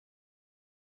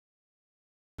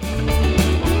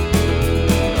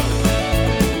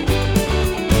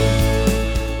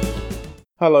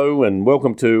Hello and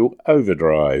welcome to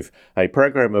Overdrive, a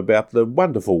program about the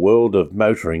wonderful world of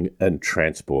motoring and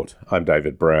transport. I'm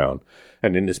David Brown,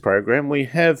 and in this program we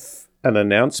have an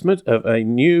announcement of a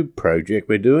new project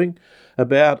we're doing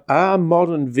about are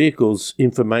modern vehicles'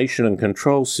 information and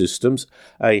control systems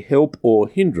a help or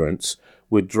hindrance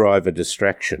with driver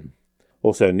distraction.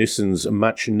 Also, Nissan's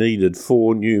much-needed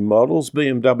 4 new models,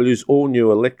 BMW's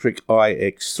all-new electric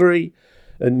iX3,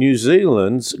 and New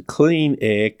Zealand's Clean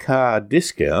Air Car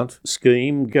Discount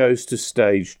scheme goes to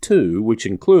stage 2, which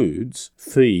includes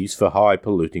fees for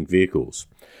high-polluting vehicles.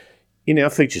 In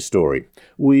our feature story,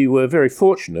 we were very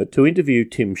fortunate to interview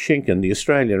Tim Schenken, the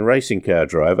Australian racing car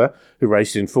driver who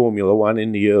raced in Formula 1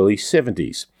 in the early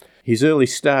 70s. His early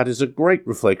start is a great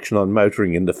reflection on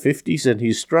motoring in the 50s, and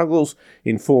his struggles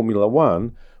in Formula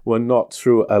 1 were not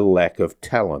through a lack of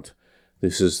talent.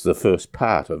 This is the first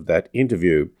part of that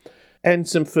interview. And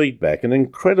some feedback, an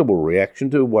incredible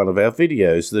reaction to one of our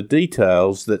videos. The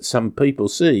details that some people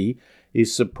see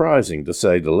is surprising, to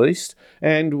say the least.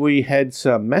 And we had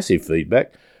some massive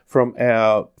feedback from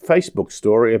our Facebook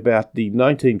story about the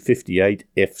 1958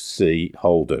 FC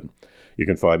Holden. You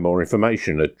can find more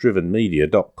information at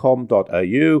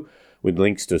drivenmedia.com.au with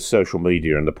links to social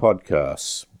media and the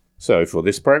podcasts. So for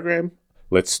this program,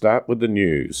 let's start with the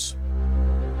news.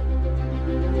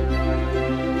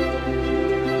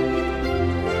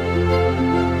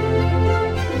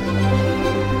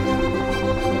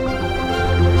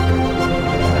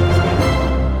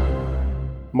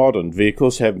 Modern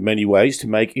vehicles have many ways to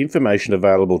make information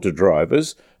available to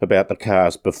drivers about the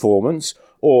car's performance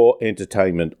or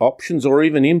entertainment options or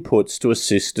even inputs to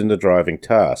assist in the driving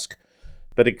task.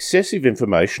 But excessive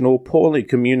information or poorly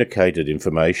communicated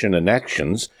information and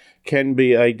actions can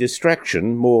be a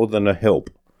distraction more than a help.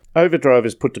 Overdrive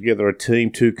has put together a team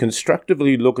to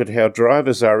constructively look at how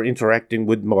drivers are interacting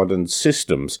with modern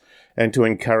systems and to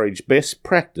encourage best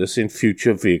practice in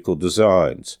future vehicle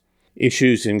designs.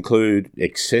 Issues include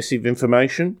excessive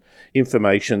information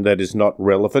that is not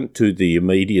relevant to the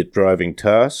immediate driving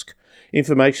task,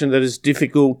 information that is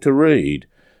difficult to read.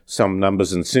 Some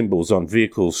numbers and symbols on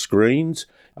vehicle screens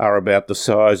are about the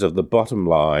size of the bottom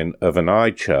line of an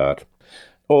eye chart.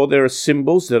 Or there are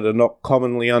symbols that are not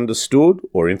commonly understood,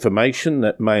 or information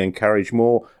that may encourage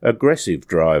more aggressive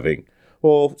driving,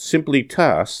 or simply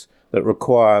tasks that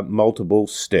require multiple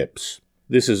steps.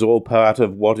 This is all part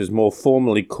of what is more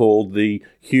formally called the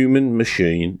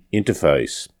human-machine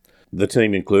interface. The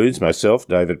team includes myself,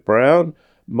 David Brown,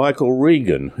 Michael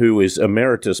Regan, who is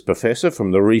Emeritus Professor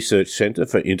from the Research Centre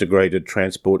for Integrated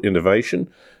Transport Innovation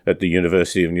at the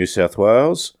University of New South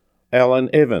Wales, Alan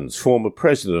Evans, former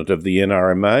President of the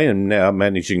NRMA and now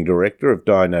Managing Director of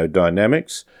Dyno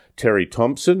Dynamics, Terry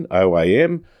Thompson,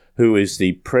 OAM, who is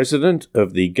the President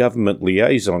of the Government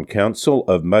Liaison Council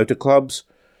of Motor Clubs,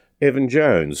 Evan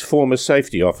Jones, former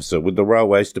Safety Officer with the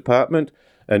Railways Department,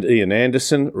 and Ian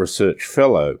Anderson, Research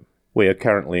Fellow. We are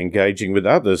currently engaging with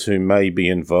others who may be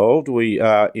involved. We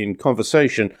are in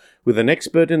conversation with an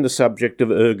expert in the subject of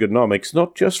ergonomics,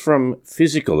 not just from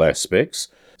physical aspects,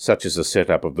 such as the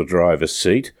setup of the driver's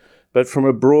seat, but from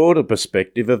a broader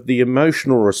perspective of the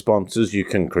emotional responses you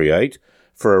can create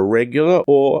for a regular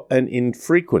or an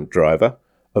infrequent driver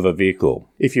of a vehicle.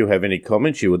 If you have any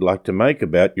comments you would like to make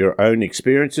about your own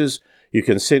experiences, you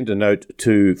can send a note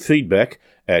to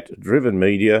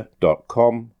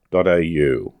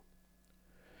feedback@drivenmedia.com.au.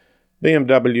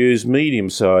 BMW's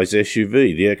medium-sized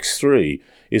SUV, the X3,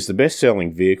 is the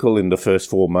best-selling vehicle in the first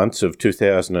 4 months of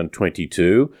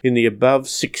 2022 in the above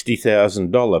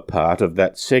 $60,000 part of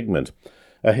that segment,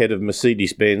 ahead of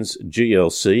Mercedes-Benz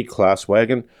GLC class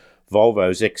wagon,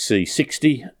 Volvo's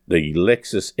XC60, the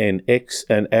Lexus NX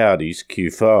and Audi's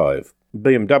Q5.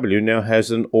 BMW now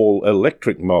has an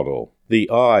all-electric model, the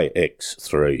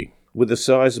iX3. With a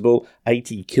sizable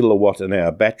 80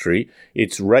 kilowatt-an-hour battery,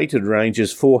 its rated range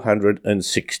is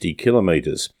 460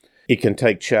 kilometres. It can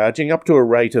take charging up to a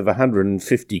rate of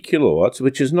 150 kilowatts,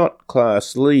 which is not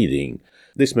class-leading.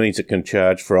 This means it can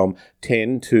charge from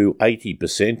 10 to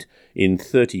 80% in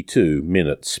 32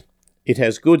 minutes. It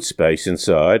has good space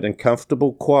inside and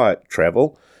comfortable, quiet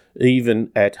travel,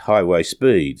 even at highway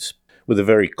speeds. With a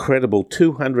very credible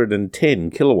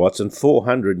 210 kilowatts and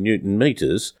 400 newton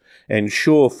metres and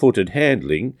sure-footed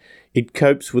handling, it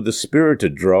copes with a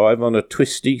spirited drive on a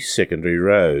twisty secondary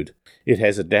road. It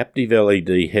has adaptive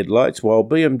LED headlights, while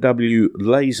BMW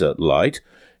Laser Light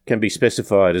can be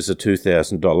specified as a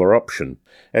 $2,000 option.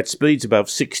 At speeds above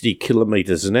 60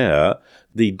 kilometres an hour,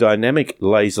 the dynamic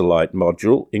laser light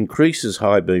module increases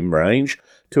high beam range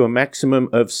to a maximum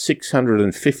of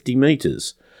 650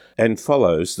 metres, and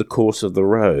follows the course of the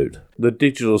road. The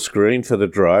digital screen for the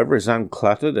driver is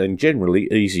uncluttered and generally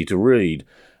easy to read.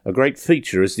 A great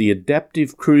feature is the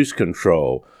adaptive cruise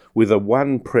control with a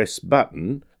one-press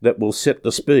button that will set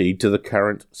the speed to the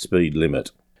current speed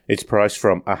limit. It's priced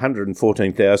from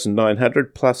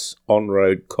 $114,900 plus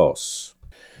on-road costs.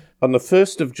 On the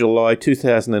 1st of July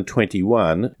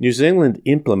 2021, New Zealand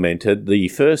implemented the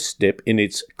first step in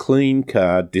its Clean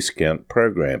Car Discount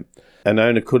program. An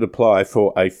owner could apply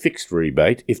for a fixed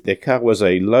rebate if their car was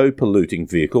a low-polluting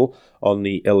vehicle on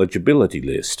the eligibility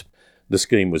list. The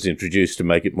scheme was introduced to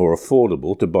make it more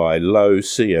affordable to buy low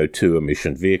CO2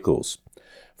 emission vehicles.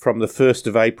 From the 1st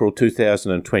of April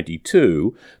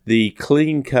 2022, the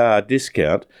Clean Car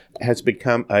Discount has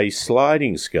become a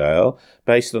sliding scale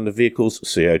based on the vehicle's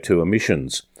CO2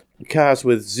 emissions. Cars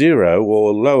with zero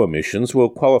or low emissions will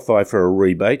qualify for a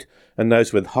rebate, and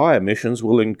those with high emissions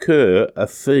will incur a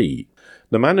fee.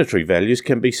 The monetary values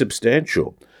can be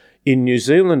substantial. In New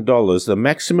Zealand dollars, the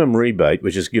maximum rebate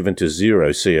which is given to zero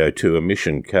CO2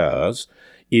 emission cars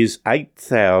is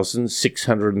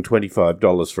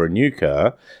 $8,625 for a new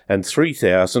car and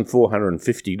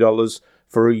 $3,450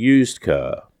 for a used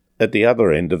car. At the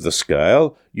other end of the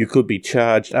scale, you could be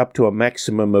charged up to a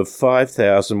maximum of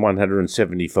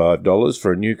 $5,175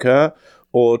 for a new car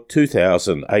or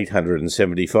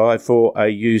 $2,875 for a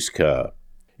used car.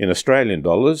 In Australian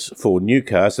dollars, for new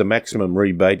cars, the maximum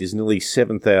rebate is nearly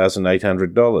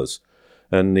 $7,800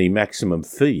 and the maximum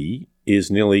fee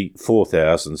is nearly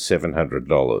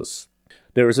 $4,700.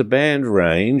 There is a band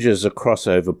range as a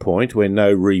crossover point where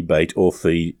no rebate or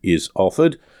fee is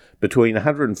offered, between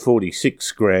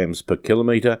 146 grams per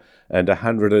kilometre and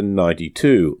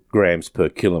 192 grams per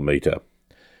kilometre.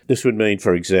 This would mean,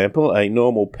 for example, a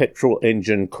normal petrol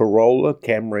engine Corolla,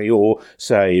 Camry or,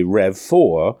 say,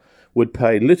 RAV4 would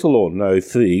pay little or no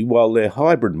fee, while their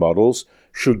hybrid models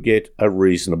should get a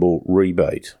reasonable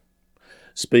rebate.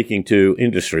 Speaking to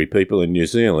industry people in New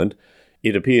Zealand,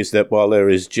 it appears that while there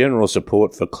is general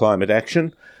support for climate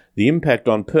action, the impact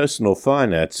on personal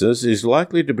finances is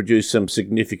likely to produce some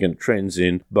significant trends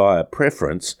in buyer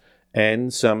preference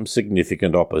and some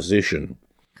significant opposition.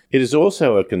 It is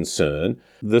also a concern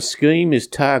the scheme is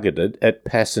targeted at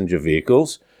passenger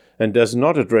vehicles and does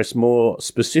not address more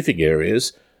specific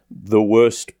areas, the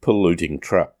worst polluting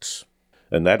trucks.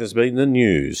 And that has been the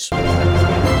news.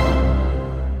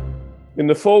 In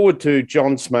the foreword to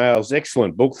John Smale's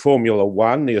excellent book, Formula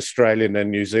One, The Australian and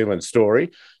New Zealand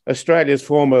Story, Australia's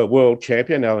former world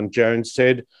champion, Alan Jones,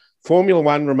 said, Formula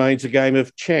One remains a game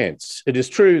of chance. It is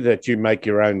true that you make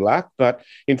your own luck, but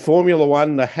in Formula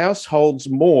One, the house holds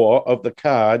more of the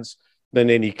cards than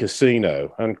any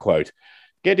casino, unquote.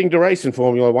 Getting to race in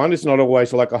Formula One is not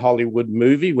always like a Hollywood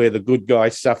movie where the good guy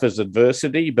suffers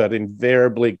adversity but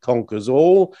invariably conquers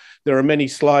all. There are many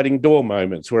sliding door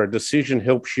moments where a decision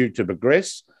helps you to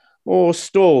progress or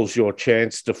stalls your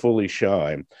chance to fully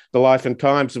shine. The life and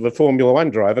times of a Formula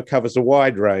One driver covers a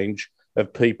wide range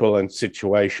of people and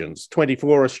situations.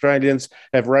 24 Australians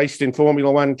have raced in Formula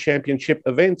One championship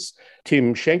events.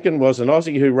 Tim Schenken was an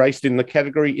Aussie who raced in the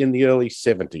category in the early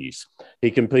 70s. He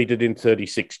competed in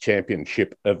 36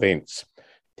 championship events.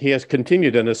 He has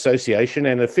continued an association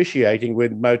and officiating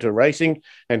with motor racing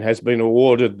and has been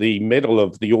awarded the Medal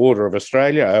of the Order of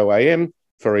Australia, OAM,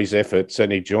 for his efforts,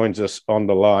 and he joins us on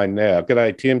the line now.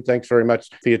 G'day, Tim. Thanks very much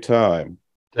for your time.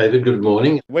 David, good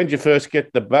morning. When did you first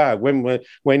get the bug?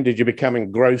 When did you become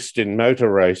engrossed in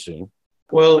motor racing?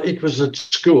 Well, it was at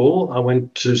school. I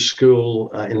went to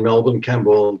school in Melbourne,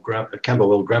 Camberwell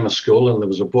Grammar School, and there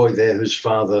was a boy there whose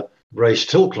father raced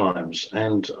hill climbs.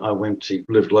 And he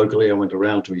lived locally. I went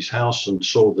around to his house and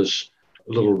saw this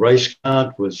little race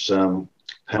car. It was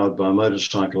powered by a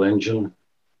motorcycle engine.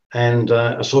 And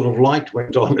a sort of light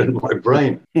went on in my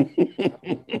brain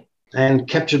and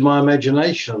captured my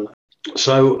imagination.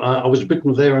 So I was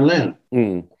bitten there and then.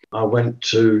 I went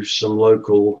to some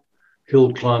local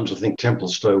hill climbs. I think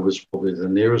Templestowe was probably the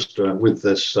nearest with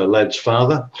this lad's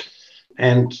father,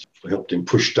 and helped him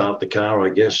push start the car,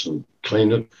 I guess, and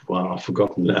clean it. Well, I've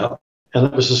forgotten now. And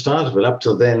that was the start of it. Up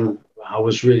to then, I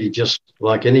was really just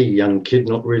like any young kid,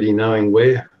 not really knowing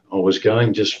where I was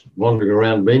going, just wandering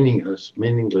around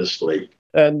meaninglessly.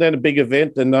 And then a big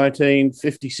event, the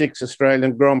 1956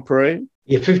 Australian Grand Prix.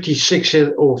 Yeah, 56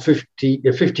 or 50,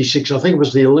 56, I think it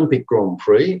was the Olympic Grand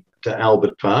Prix to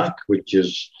Albert Park, which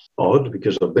is odd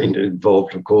because I've been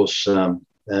involved, of course, with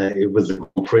the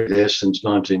Grand Prix there since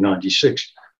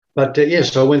 1996. But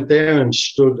yes, I went there and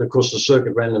stood. Of course, the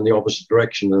circuit ran in the opposite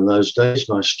direction in those days,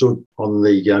 and I stood on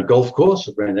the golf course.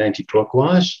 It ran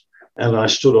anti-clockwise, and I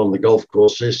stood on the golf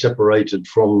course there, separated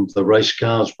from the race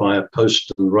cars by a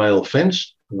post and rail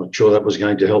fence. I'm not sure that was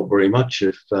going to help very much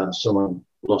if someone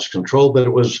lost control, but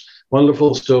it was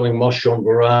wonderful. Sterling Moss, Jean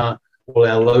Barras, all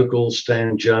our locals,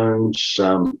 Stan Jones,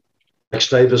 Max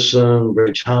Davison,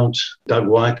 Reg Hunt, Doug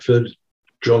Whiteford,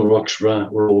 John Roxburgh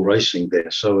were all racing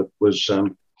there. So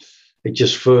it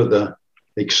just further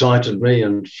excited me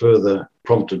and further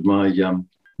prompted my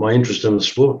my interest in the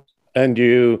sport. And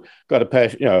you got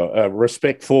a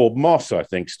respect for Moss, I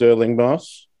think, Sterling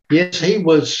Moss. Yes, he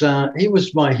was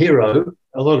my hero.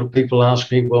 A lot of people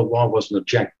ask me, well, why wasn't it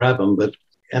Jack Brabham? But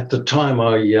at the time,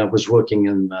 I was working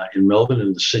in Melbourne,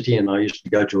 in the city, and I used to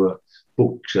go to a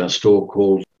book store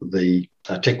called the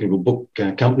Technical Book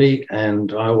Company,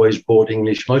 and I always bought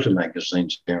English motor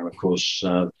magazines there. And of course,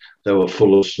 they were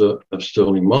full of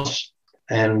Sterling Moss,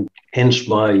 and hence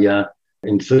my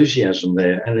enthusiasm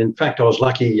there. And in fact, I was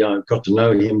lucky. I got to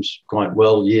know him quite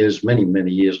well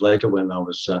many years later when I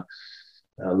was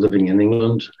living in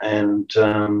England, and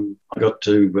I got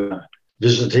to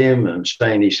visit him and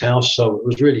stay in his house. So it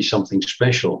was really something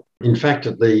special. In fact,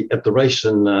 at the race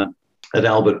at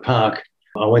Albert Park,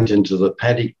 I went into the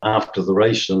paddock after the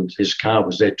race, and his car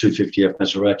was there, 250F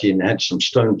Maserati, and had some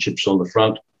stone chips on the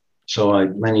front. So I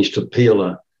managed to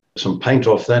peel some paint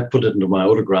off that, put it into my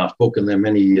autograph book, and then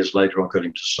many years later, I got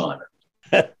him to sign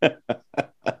it.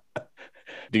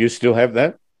 Do you still have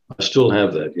that? I still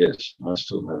have that, yes. I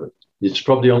still have it. It's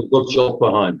probably on the bookshelf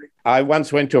behind me. I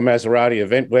once went to a Maserati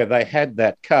event where they had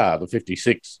that car, the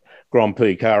 56 Grand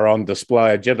Prix car, on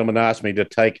display. A gentleman asked me to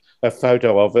take a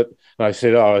photo of it. And I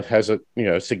said, oh, it has a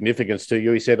significance to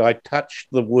you. He said, I touched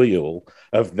the wheel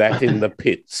of that in the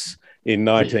pits in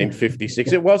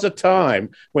 1956. It was a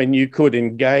time when you could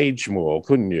engage more,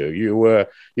 couldn't you?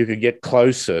 You could get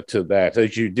closer to that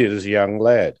as you did as a young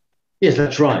lad. Yes,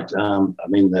 that's right. I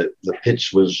mean, the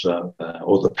pits was,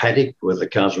 or the paddock where the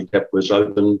cars were kept was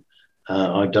open.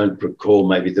 I don't recall,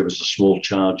 maybe there was a small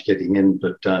charge getting in,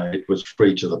 but it was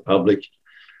free to the public.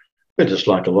 But just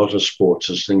like a lot of sports,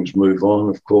 as things move on,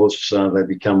 of course, they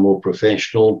become more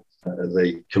professional.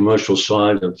 The commercial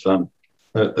side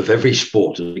of every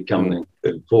sport has become an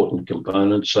important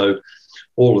component. So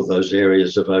all of those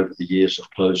areas over the years have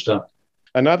closed up.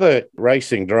 Another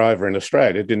racing driver in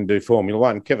Australia didn't do Formula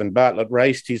One. Kevin Bartlett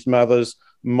raced his mother's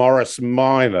Morris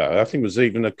Minor. I think it was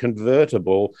even a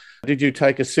convertible. Did you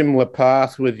take a similar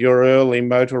path with your early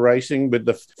motor racing with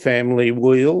the family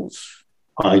wheels?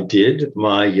 I did.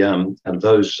 And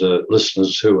those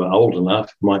listeners who are old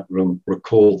enough might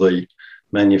recall the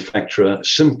manufacturer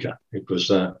Simca. It was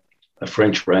a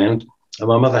French brand. And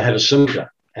my mother had a Simca,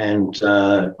 and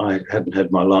I hadn't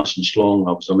had my license long.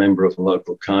 I was a member of a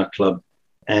local car club,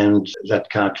 and that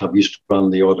car club used to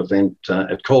run the odd event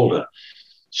at Calder.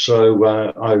 So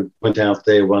I went out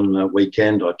there one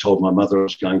weekend. I told my mother I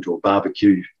was going to a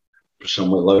barbecue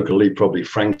somewhere locally, probably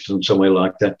Frankston, somewhere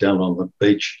like that, down on the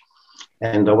beach.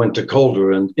 And I went to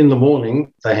Calder, and in the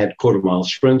morning they had quarter-mile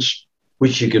sprints,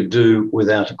 which you could do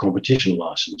without a competition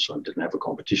license. I didn't have a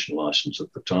competition license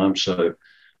at the time, so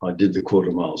I did the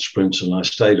quarter-mile sprints, and I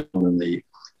stayed on in the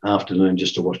afternoon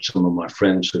just to watch some of my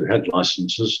friends who had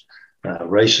licenses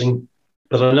racing.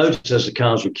 But I noticed as the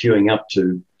cars were queuing up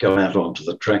to go out onto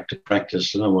the track to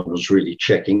practice, no one was really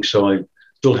checking. So I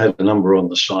still had the number on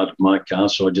the side of my car.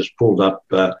 So I just pulled up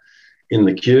in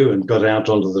the queue and got out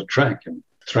onto the track and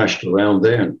thrashed around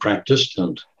there and practiced.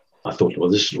 And I thought, well,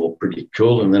 this is all pretty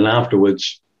cool. And then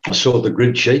afterwards, I saw the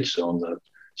grid sheets on the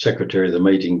secretary of the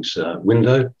meeting's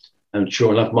window. And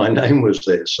sure enough, my name was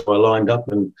there. So I lined up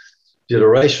and did a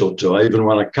race or two. I even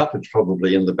won a cup. It's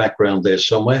probably in the background there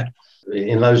somewhere.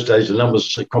 In those days,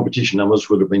 the competition numbers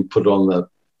would have been put on the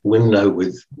window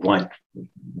with white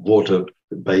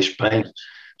water-based paint.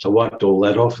 So I wiped all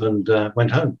that off and went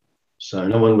home. So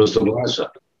no one was the wiser.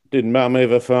 Did Mum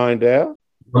ever find out?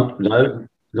 No,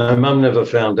 Mum never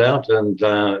found out. And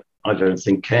I don't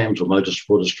think CAMS or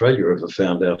Motorsport Australia ever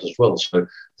found out as well. So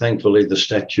thankfully, the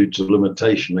statutes of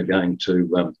limitation are going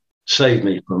to save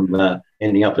me from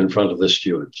ending up in front of the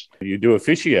stewards. You do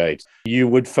officiate. You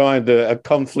would find a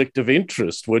conflict of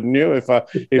interest, wouldn't you,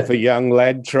 if a young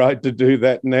lad tried to do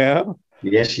that now?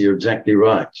 Yes, you're exactly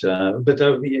right. But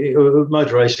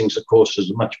motor racing, of course,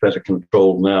 is much better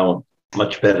controlled now,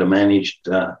 much better managed.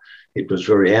 It was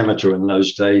very amateur in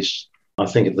those days. I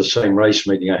think at the same race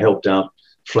meeting, I helped out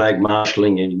flag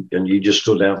marshalling, and you just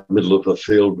stood out in the middle of the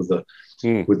field with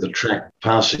the track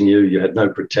passing you. You had no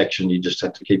protection. You just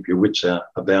had to keep your wits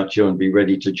about you and be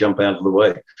ready to jump out of the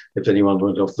way if anyone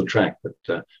went off the track.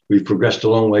 But we've progressed a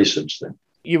long way since then.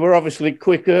 You were obviously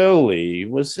quick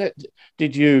early.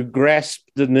 Did you grasp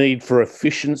the need for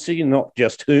efficiency, not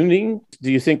just hooning?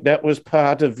 Do you think that was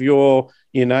part of your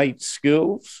innate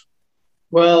skills?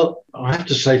 Well, I have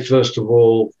to say, first of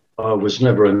all, I was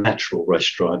never a natural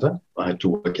race driver. I had to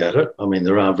work at it. I mean,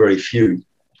 there are very few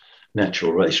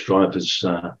natural race drivers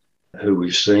who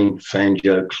we've seen: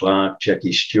 Fangio, Clark,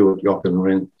 Jackie Stewart, Jochen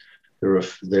Rindt.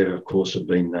 There of course, have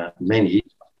been many.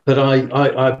 But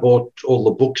I bought all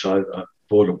the books. I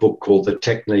bought a book called The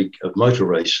Technique of Motor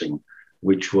Racing,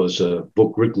 which was a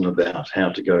book written about how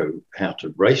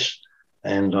to race.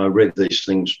 And I read these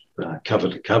things cover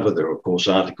to cover. There are, of course,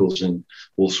 articles in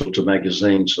all sorts of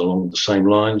magazines along the same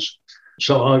lines.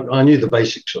 So I knew the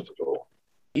basics of it all.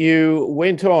 You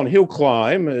went on hill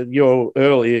climb, your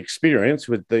early experience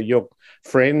with your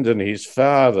friend and his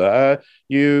father.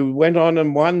 You went on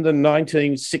and won the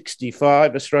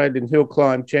 1965 Australian Hill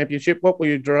Climb Championship. What were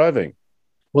you driving?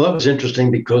 Well, that was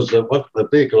interesting because the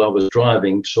vehicle I was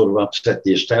driving sort of upset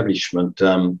the establishment.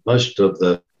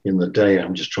 In the day,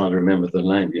 I'm just trying to remember the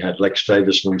name. You had Lex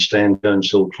Davison and Stan Jones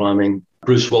hill climbing.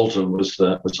 Bruce Walton was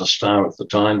a star at the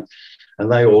time.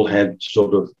 And they all had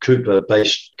sort of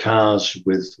Cooper-based cars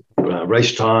with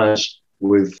race tyres,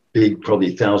 with big,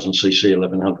 probably 1,000cc,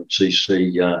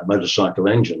 1,100cc motorcycle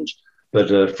engines. But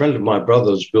a friend of my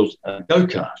brother's built a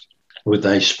go-kart with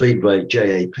a Speedway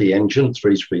JAP engine,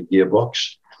 3-speed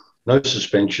gearbox, no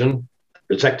suspension.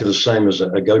 It's exactly the same as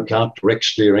a go-kart, direct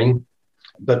steering.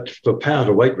 But for power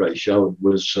to weight ratio,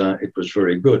 it was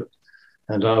very good.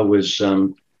 And I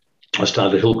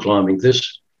started hill climbing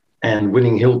this and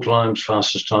winning hill climbs,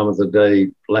 fastest time of the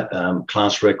day,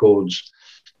 class records,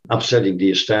 upsetting the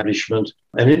establishment.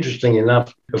 And interesting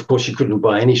enough, of course, you couldn't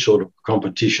buy any sort of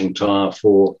competition tyre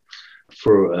for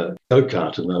a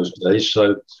go-kart in those days.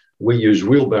 So we used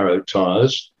wheelbarrow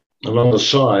tyres, and on the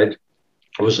side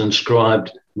was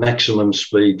inscribed maximum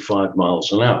speed 5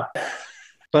 miles an hour.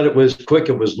 But it was quick,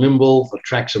 it was nimble, the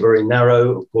tracks are very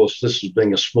narrow. Of course, this is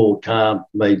being a small car,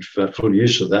 made for full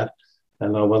use of that.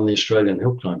 And I won the Australian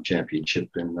Hill Climb Championship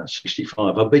in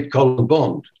 65. I beat Colin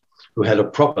Bond, who had a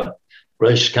proper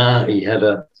race car. He had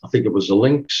I think it was a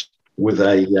Lynx with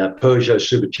a Peugeot,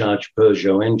 supercharged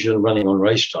Peugeot engine running on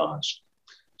race tyres.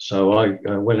 So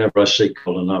whenever I see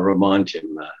Colin, I remind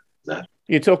him that.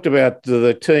 You talked about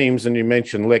the teams and you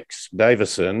mentioned Lex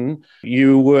Davison.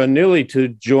 You were nearly to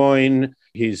join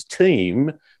his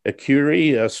team,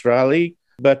 Acuri Australia,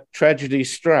 but tragedy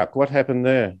struck. What happened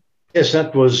there? Yes,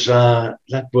 that was a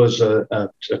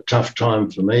tough time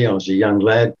for me. I was a young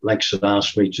lad. Lex had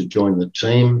asked me to join the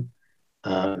team.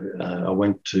 I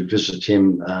went to visit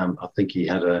him. I think he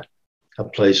had a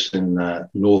place in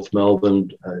North Melbourne.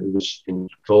 He was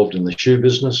involved in the shoe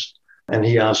business. And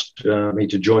he asked me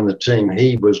to join the team.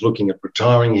 He was looking at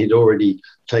retiring. He'd already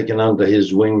taken under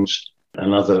his wings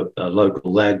another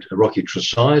local lad, Rocky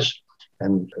Tresize,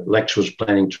 and Lex was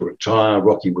planning to retire.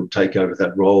 Rocky would take over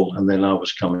that role, and then I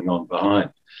was coming on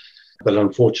behind. But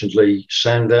unfortunately,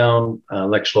 Sandown,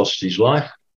 Lex lost his life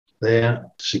there,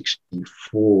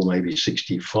 64, maybe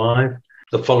 65.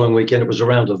 The following weekend, it was a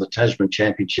round of the Tasman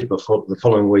Championship. The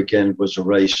following weekend was a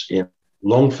race in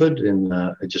Longford,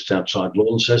 just outside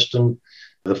Launceston.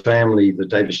 The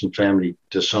Davison family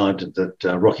decided that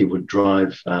Rocky would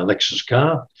drive Lex's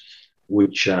car,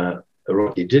 which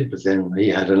Rocky did, but then he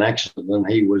had an accident and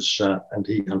he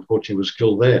unfortunately was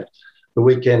killed there. The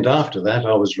weekend after that,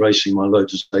 I was racing my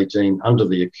Lotus 18 under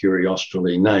the Acuri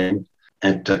Australia name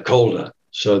at Calder.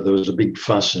 So there was a big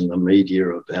fuss in the media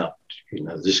about,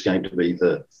 this going to be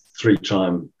the 3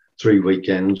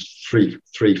 weekends,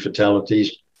 three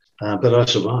fatalities. But I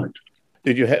survived.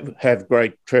 Did you have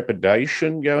great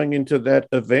trepidation going into that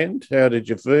event? How did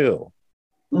you feel?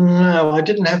 No, I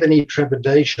didn't have any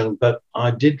trepidation, but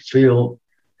I did feel,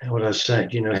 how would I say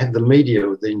it, had the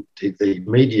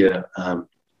media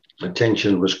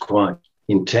attention was quite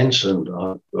intense, and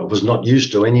I was not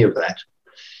used to any of that.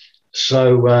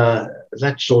 So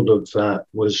that sort of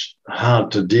was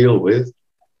hard to deal with,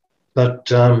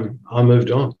 but I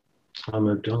moved on.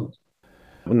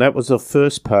 And that was the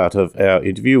first part of our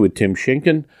interview with Tim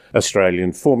Schenken,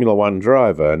 Australian Formula One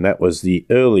driver, and that was the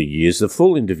early years. The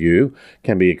full interview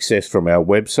can be accessed from our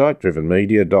website,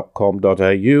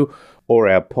 drivenmedia.com.au, or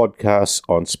our podcasts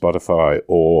on Spotify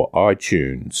or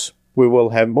iTunes. We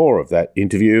will have more of that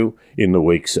interview in the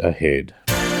weeks ahead.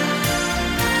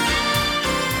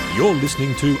 You're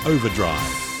listening to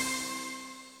Overdrive.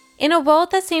 In a world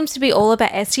that seems to be all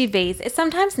about SUVs, it's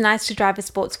sometimes nice to drive a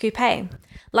sports coupe.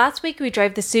 Last week we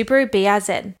drove the Subaru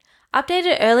BRZ.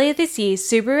 Updated earlier this year,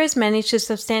 Subaru has managed to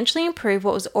substantially improve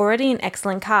what was already an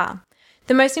excellent car.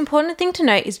 The most important thing to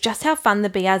note is just how fun the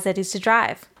BRZ is to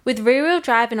drive. With rear-wheel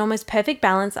drive and almost perfect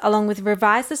balance, along with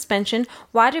revised suspension,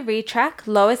 wider rear track,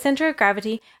 lower centre of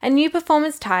gravity, and new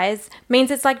performance tyres,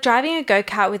 means it's like driving a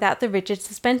go-kart without the rigid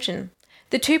suspension.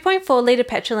 The 2.4-litre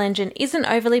petrol engine isn't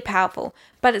overly powerful,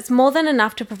 but it's more than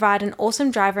enough to provide an awesome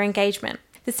driver engagement.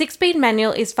 The 6-speed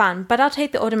manual is fun, but I'll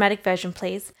take the automatic version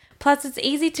please. Plus it's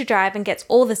easy to drive and gets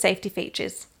all the safety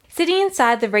features. Sitting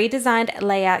inside, the redesigned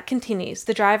layout continues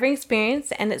the driver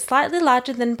experience, and it's slightly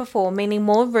larger than before, meaning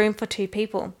more room for 2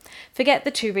 people. Forget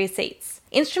the 2 rear seats.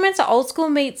 Instruments are old school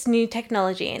meets new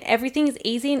technology, and everything is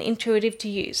easy and intuitive to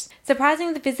use.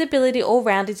 Surprisingly, the visibility all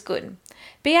round is good.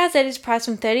 BRZ is priced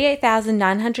from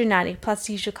 $38,990 plus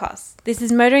usual costs. This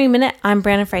is Motoring Minute. I'm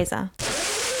Brandon Fraser.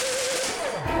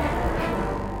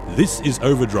 This is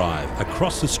Overdrive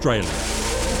across Australia.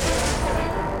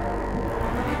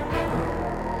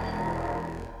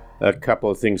 A couple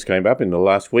of things came up in the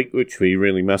last week which we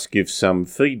really must give some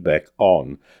feedback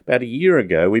on. About a year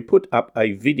ago, we put up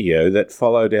a video that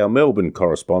followed our Melbourne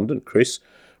correspondent, Chris,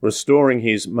 restoring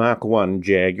his Mark I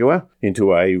Jaguar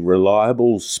into a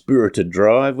reliable, spirited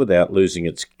drive without losing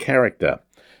its character.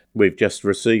 We've just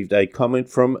received a comment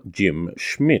from Jim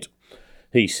Schmidt.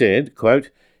 He said,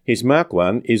 quote, "His Mark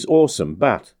I is awesome,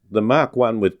 but the Mark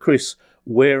I with Chris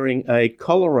wearing a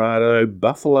Colorado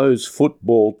Buffaloes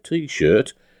football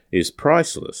t-shirt is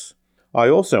priceless. I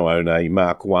also own a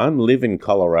Mark I, live in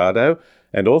Colorado,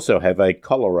 and also have a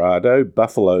Colorado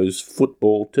Buffaloes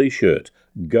football t-shirt.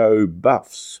 Go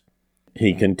Buffs."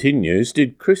 He continues,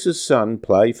 "Did Chris's son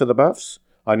play for the Buffs?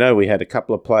 I know we had a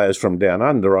couple of players from down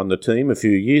under on the team a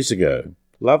few years ago.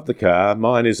 Love the car.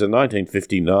 Mine is a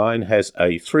 1959, has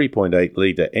a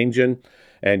 3.8-litre engine,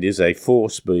 and is a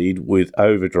 4-speed with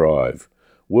overdrive.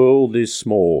 World is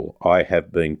small, I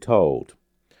have been told."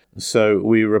 So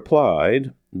we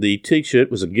replied, the t-shirt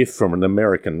was a gift from an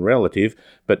American relative,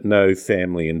 but no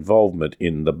family involvement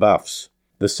in the Buffs.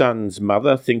 The son's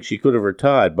mother thinks she could have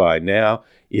retired by now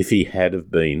if he had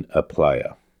have been a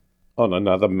player. On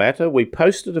another matter, we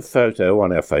posted a photo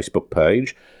on our Facebook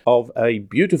page of a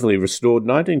beautifully restored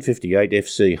 1958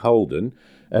 FC Holden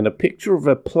and a picture of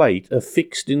a plate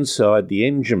affixed inside the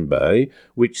engine bay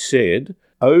which said,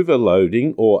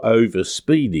 "Overloading or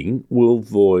overspeeding will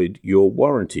void your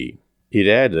warranty." It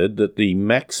added that the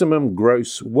maximum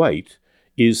gross weight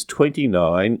is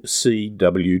 29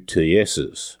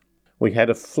 CWTSs. We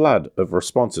had a flood of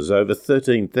responses. Over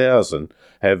 13,000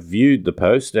 have viewed the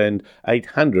post and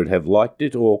 800 have liked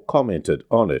it or commented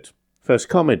on it. First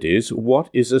comment is, what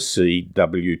is a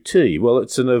CWT? Well,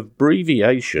 it's an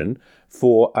abbreviation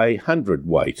for a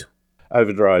hundredweight.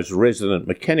 Overdrive's resident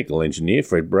mechanical engineer,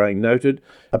 Fred Brain, noted,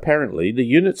 apparently the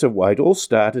units of weight all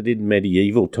started in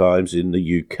medieval times in the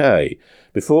UK.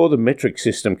 Before the metric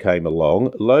system came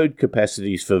along, load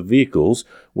capacities for vehicles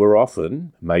were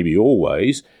often, maybe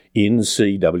always, in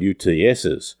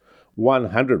CWTSs. 1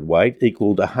 hundredweight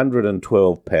equaled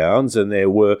 112 pounds, and there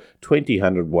were 20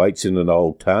 hundredweights in an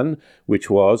old ton, which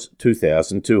was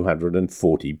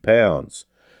 2,240 pounds.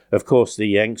 Of course, the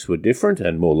Yanks were different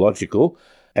and more logical,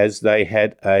 as they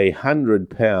had a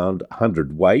 100-pound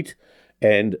hundredweight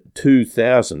and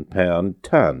 2,000-pound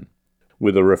ton.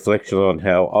 With a reflection on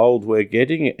how old we're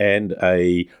getting and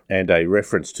a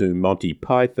reference to Monty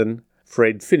Python,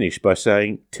 Fred finished by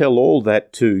saying, "Tell all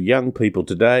that to young people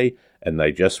today and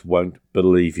they just won't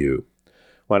believe you."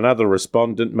 One other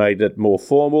respondent made it more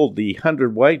formal. The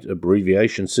hundredweight,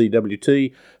 abbreviation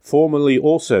CWT, formerly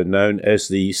also known as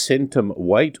the centum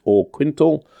weight or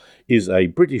quintal, is a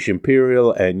British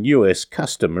imperial and US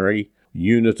customary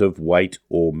unit of weight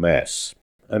or mass.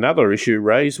 Another issue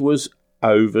raised was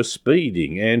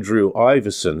overspeeding. Andrew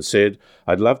Iverson said,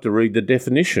 "I'd love to read the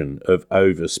definition of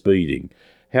overspeeding.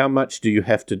 How much do you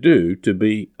have to do to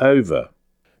be over?"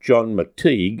 John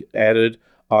McTeague added,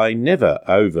 "I never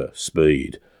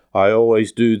overspeed. I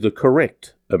always do the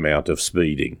correct amount of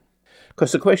speeding."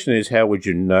 Because the question is, how would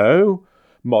you know?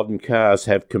 Modern cars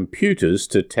have computers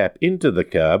to tap into the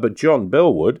car, but John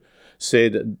Bellwood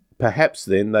said perhaps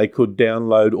then they could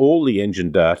download all the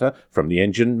engine data from the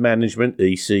Engine Management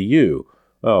ECU.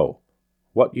 Oh,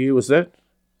 what year was that?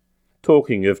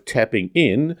 Talking of tapping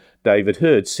in, David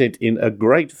Hurd sent in a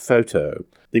great photo.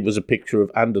 It was a picture of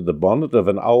under the bonnet of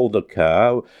an older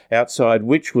car, outside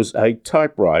which was a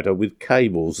typewriter with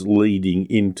cables leading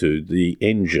into the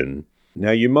engine.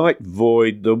 Now, you might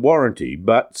void the warranty,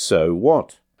 but so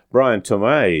what? Brian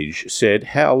Tomage said,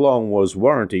 "How long was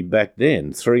warranty back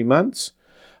then? 3 months?"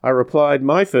 I replied,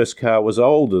 "My first car was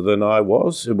older than I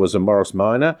was. It was a Morris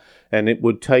Minor, and it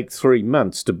would take 3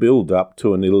 months to build up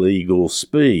to an illegal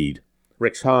speed."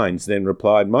 Rex Hines then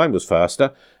replied, "Mine was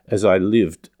faster, as I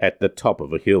lived at the top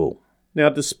of a hill." Now,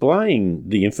 displaying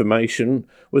the information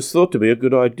was thought to be a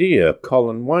good idea.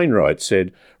 Colin Wainwright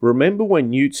said, "Remember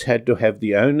when utes had to have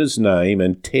the owner's name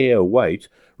and tare weight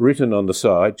written on the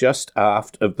side just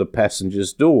aft of the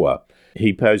passenger's door.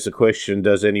 He posed the question,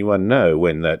 does anyone know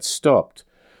when that stopped?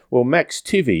 Well, Max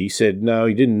Tivy said no,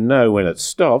 he didn't know when it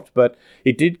stopped, but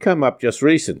it did come up just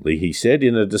recently, he said,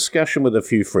 in a discussion with a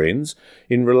few friends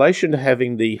in relation to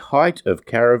having the height of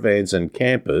caravans and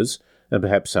campers, and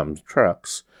perhaps some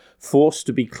trucks, forced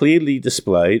to be clearly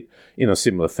displayed in a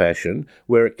similar fashion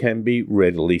where it can be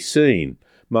readily seen.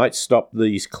 Might stop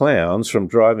these clowns from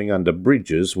driving under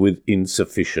bridges with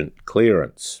insufficient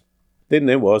clearance. Then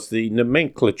there was the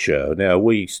nomenclature. Now,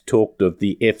 we talked of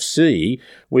the FC,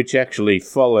 which actually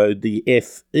followed the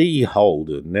FE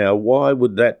Holden. Now, why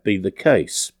would that be the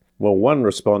case? Well, one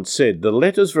response said the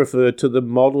letters refer to the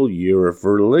model year of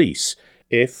release.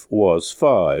 F was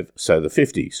 5, so the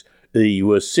 50s. E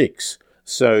was 6,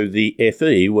 so the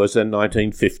FE was a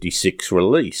 1956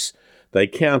 release. They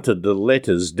counted the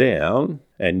letters down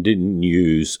and didn't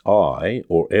use I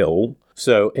or L,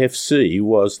 so FC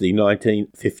was the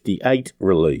 1958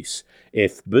 release,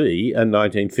 FB a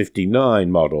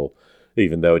 1959 model,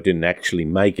 even though it didn't actually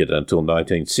make it until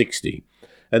 1960.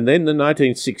 And then the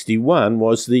 1961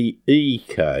 was the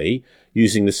EK,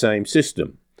 using the same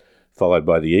system, followed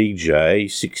by the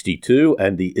EJ62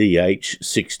 and the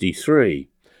EH63,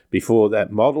 before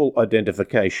that model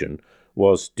identification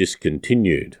was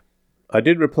discontinued. I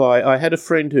did reply, I had a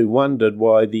friend who wondered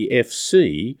why the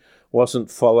FC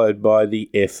wasn't followed by the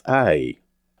FA.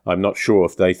 I'm not sure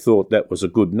if they thought that was a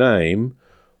good name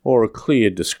or a clear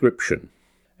description.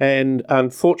 And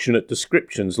unfortunate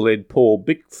descriptions led Paul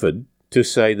Bickford to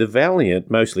say the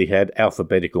Valiant mostly had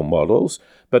alphabetical models,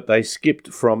 but they skipped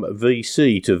from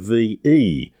VC to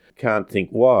VE. Can't think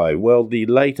why. Well, the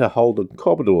later Holden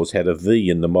Commodores had a V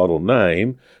in the model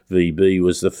name. VB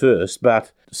was the first,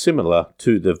 but similar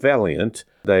to the Valiant,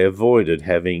 they avoided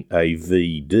having a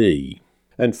VD.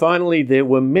 And finally, there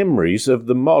were memories of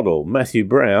the model. Matthew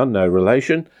Brown, no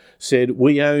relation, said,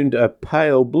 we owned a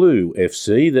pale blue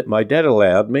FC that my dad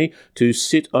allowed me to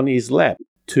sit on his lap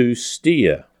to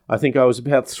steer. I think I was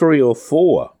about 3 or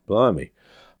 4. Blimey.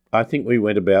 I think we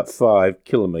went about 5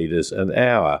 kilometres an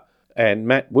hour. And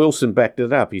Matt Wilson backed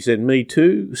it up. He said, me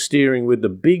too, steering with the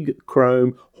big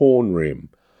chrome horn rim.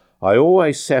 I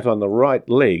always sat on the right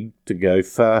leg to go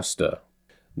faster.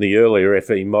 The earlier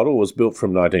FE model was built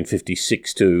from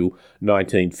 1956 to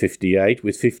 1958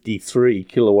 with 53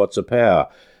 kilowatts of power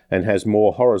and has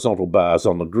more horizontal bars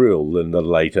on the grille than the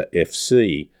later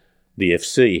FC. The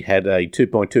FC had a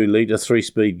 2.2-litre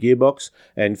 3-speed gearbox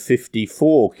and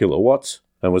 54 kilowatts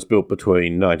and was built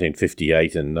between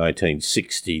 1958 and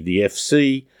 1960. The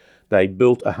FC, they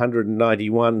built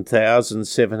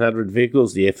 191,700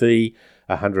 vehicles. The FE,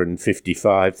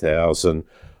 155,000,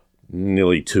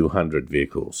 nearly 200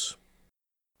 vehicles.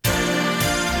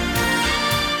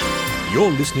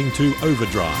 You're listening to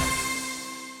Overdrive.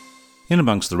 In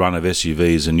amongst the run of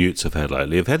SUVs and utes I've had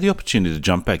lately, I've had the opportunity to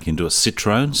jump back into a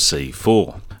Citroën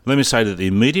C4. Let me say that the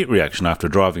immediate reaction after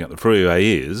driving up the freeway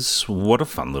is, what a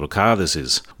fun little car this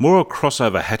is. More a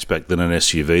crossover hatchback than an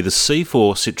SUV, the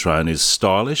C4 Citroën is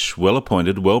stylish,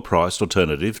 well-appointed, well-priced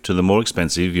alternative to the more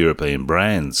expensive European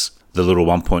brands. The little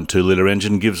 1.2-litre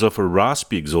engine gives off a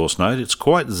raspy exhaust note, it's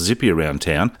quite zippy around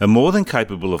town, and more than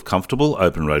capable of comfortable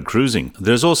open-road cruising.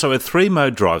 There's also a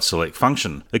 3-mode drive select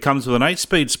function. It comes with an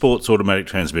 8-speed sports automatic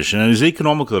transmission and is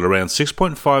economical at around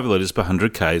 6.5 litres per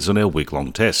 100 k's on our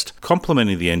week-long test.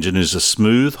 Complementing the engine is a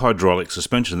smooth hydraulic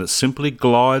suspension that simply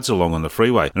glides along on the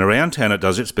freeway, and around town it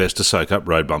does its best to soak up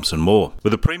road bumps and more.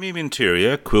 With a premium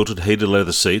interior, quilted heated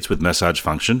leather seats with massage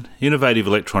function, innovative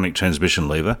electronic transmission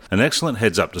lever, an excellent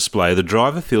heads-up display, the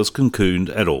driver feels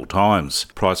cocooned at all times.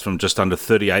 Priced from just under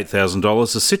 $38,000,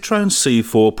 the Citroën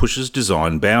C4 pushes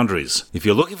design boundaries. If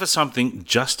you're looking for something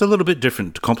just a little bit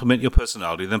different to complement your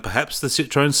personality, then perhaps the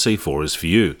Citroën C4 is for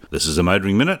you. This is a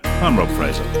Motoring Minute. I'm Rob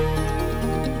Fraser.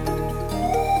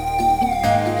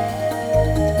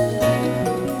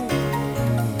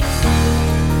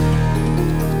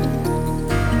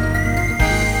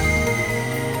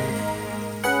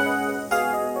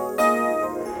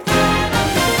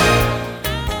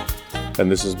 And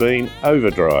this has been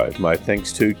Overdrive. My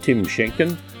thanks to Tim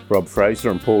Schenken, Rob Fraser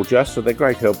and Paul Just for their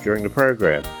great help during the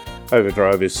program.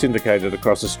 Overdrive is syndicated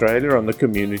across Australia on the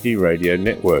Community Radio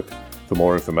Network. For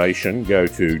more information, go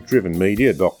to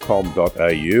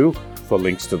drivenmedia.com.au for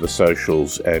links to the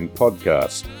socials and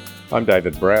podcasts. I'm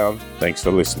David Brown. Thanks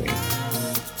for listening.